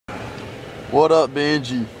What up,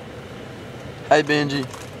 Benji? Hey, Benji.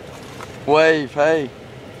 Wave, hey.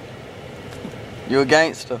 You a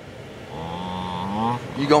gangster.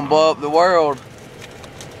 You gonna blow up the world.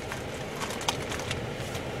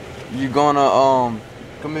 You gonna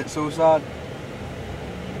commit suicide?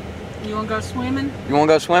 You wanna go swimming? You wanna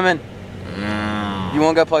go swimming? You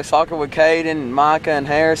wanna go play soccer with Cade and Micah and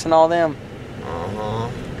Harris and all them?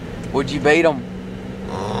 Would you beat them?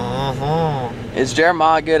 Is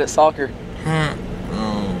Jeremiah good at soccer?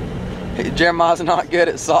 Jeremiah's not good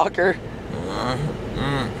at soccer?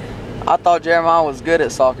 I thought Jeremiah was good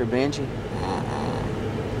at soccer, Benji.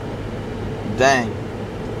 Dang.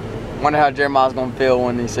 Wonder how Jeremiah's gonna feel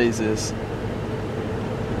when he sees this.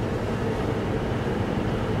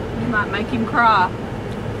 You might make him cry.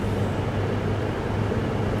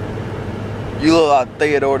 You look like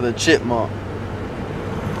Theodore the Chipmunk.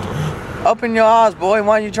 Open your eyes, boy.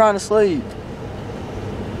 Why are you trying to sleep?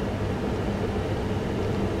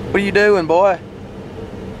 What are you doing, boy?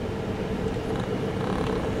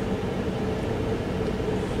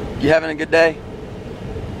 You having a good day?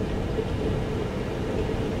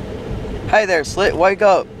 Hey there, Slit, wake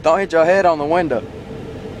up. Don't hit your head on the window.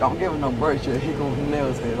 Don't give him no break, he gonna nail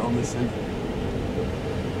his head on this thing.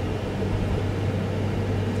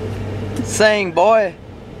 Sing, boy.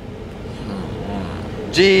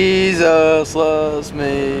 Jesus loves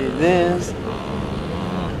me, this.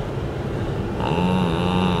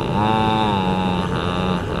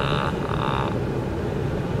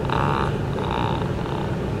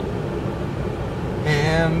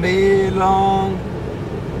 And belong.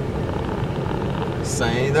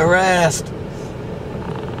 Sing the rest.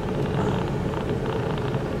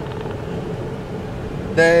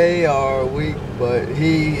 They are weak, but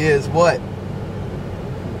he is what?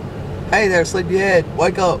 Hey there, sleepyhead,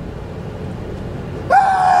 wake up.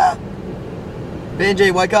 Ah!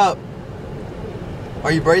 Benji, wake up.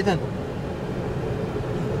 Are you breathing?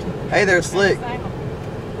 Hey there, Slick.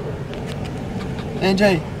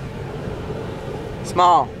 Benji.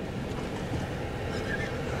 Smile.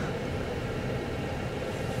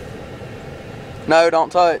 No,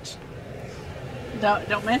 don't touch.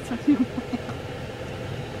 Don't mess with him.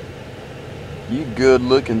 You good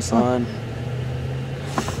looking, son.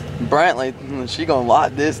 Brantley, she gonna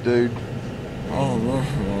like this dude.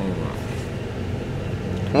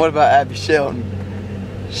 What about Abby Shelton?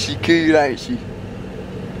 She cute, ain't she?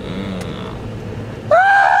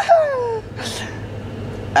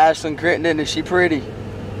 Ashlyn Crittenden, is she pretty?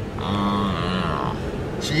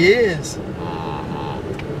 She is.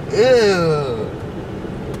 Ew.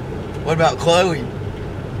 What about Chloe?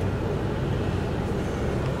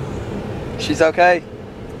 She's okay?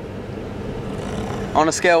 On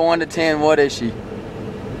a scale of 1 to 10, what is she?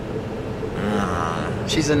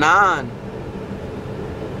 She's a 9.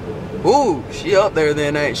 Ooh, she up there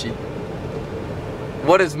then, ain't she?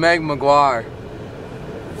 What is Meg McGuire?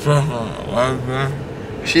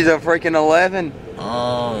 She's a freaking 11?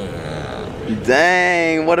 Oh, yeah.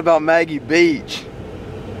 Dang, what about Maggie Beach?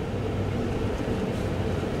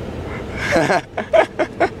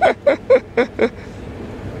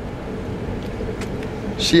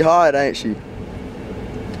 She hot, ain't she?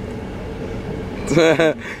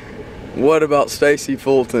 What about Stacy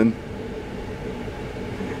Fulton?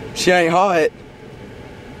 She ain't hot.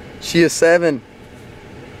 She a 7.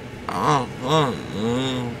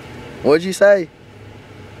 What'd you say?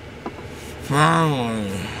 Family.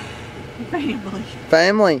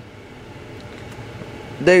 Family?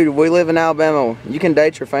 Dude, we live in Alabama. You can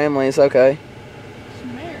date your family, it's okay.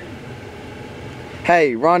 She's married.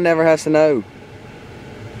 Hey, Ron never has to know.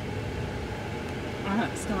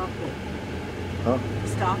 Stop it. Huh?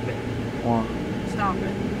 Stop it. Why? Stop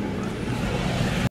it.